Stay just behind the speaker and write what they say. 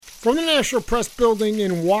From the National Press Building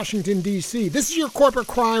in Washington, D.C., this is your Corporate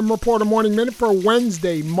Crime Reporter Morning Minute for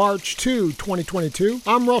Wednesday, March 2, 2022.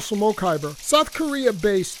 I'm Russell Mokhiber. South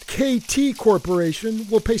Korea-based KT Corporation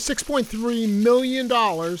will pay $6.3 million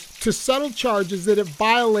to settle charges that it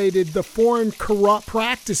violated the Foreign Corrupt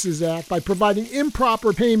Practices Act by providing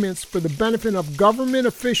improper payments for the benefit of government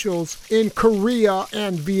officials in Korea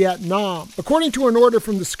and Vietnam. According to an order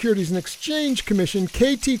from the Securities and Exchange Commission,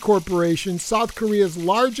 KT Corporation, South Korea's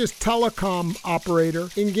largest telecom operator,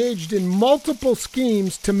 engaged in multiple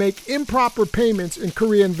schemes to make improper payments in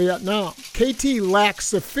Korea and Vietnam. KT lacks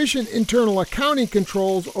sufficient internal accounting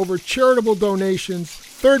controls over charitable donations,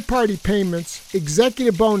 third-party payments,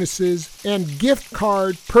 executive bonuses, and gift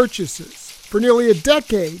card purchases. For nearly a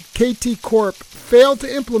decade, KT Corp failed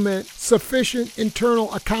to implement sufficient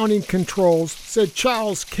internal accounting controls, said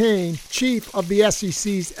Charles Kane, chief of the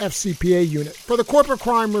SEC's FCPA unit. For the Corporate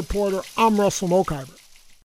Crime Reporter, I'm Russell Mokhiber.